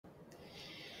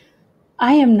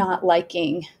I am not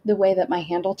liking the way that my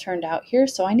handle turned out here,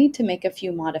 so I need to make a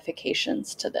few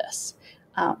modifications to this.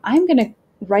 I'm going to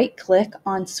right click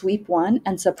on sweep 1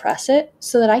 and suppress it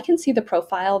so that I can see the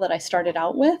profile that I started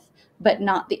out with, but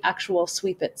not the actual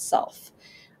sweep itself.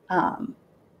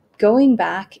 Going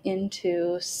back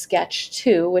into sketch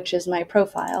 2, which is my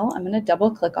profile, I'm going to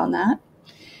double click on that,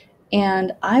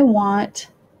 and I want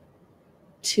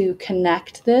to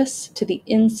connect this to the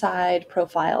inside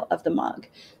profile of the mug.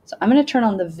 So I'm going to turn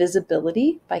on the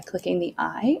visibility by clicking the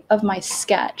eye of my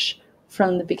sketch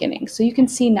from the beginning. So you can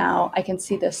see now, I can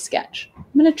see this sketch.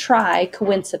 I'm going to try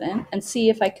coincident and see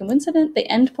if I coincident the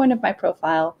end point of my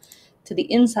profile to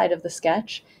the inside of the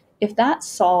sketch, if that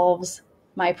solves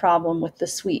my problem with the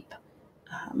sweep,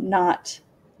 not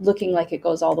looking like it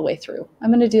goes all the way through. I'm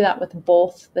going to do that with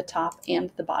both the top and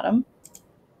the bottom.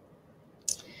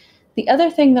 The other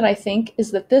thing that I think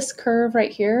is that this curve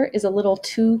right here is a little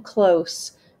too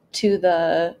close to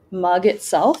the mug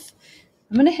itself.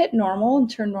 I'm going to hit normal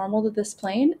and turn normal to this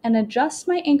plane and adjust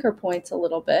my anchor points a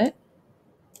little bit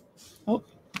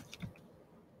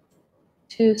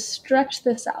to stretch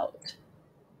this out,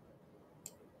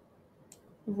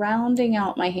 rounding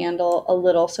out my handle a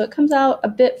little so it comes out a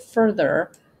bit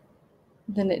further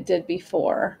than it did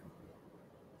before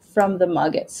from the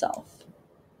mug itself.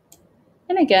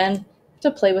 And again, you have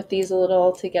to play with these a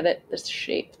little to get it the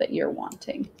shape that you're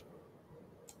wanting.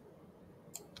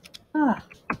 Ah.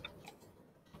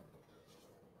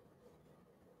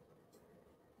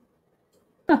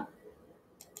 Huh.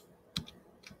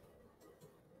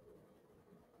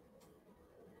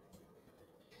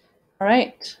 All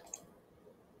right.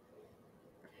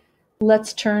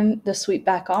 Let's turn the sweep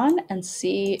back on and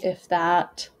see if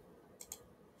that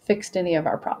fixed any of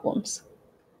our problems.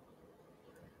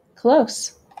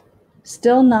 Close.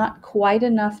 Still not quite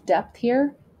enough depth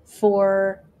here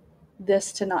for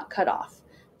this to not cut off.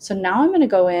 So now I'm going to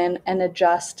go in and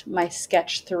adjust my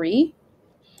sketch 3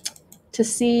 to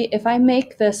see if I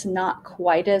make this not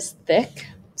quite as thick.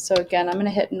 So again, I'm going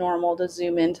to hit normal to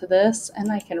zoom into this,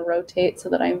 and I can rotate so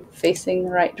that I'm facing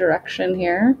the right direction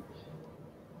here.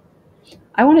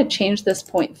 I want to change this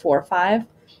 0.45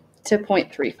 to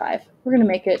 0.35. We're going to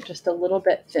make it just a little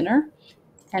bit thinner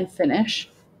and finish.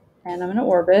 And I'm going to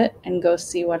orbit and go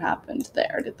see what happened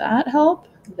there. Did that help?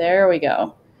 There we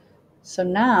go. So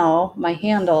now my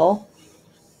handle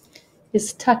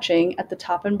is touching at the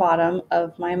top and bottom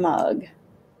of my mug.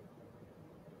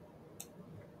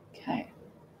 Okay.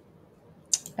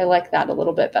 I like that a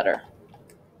little bit better.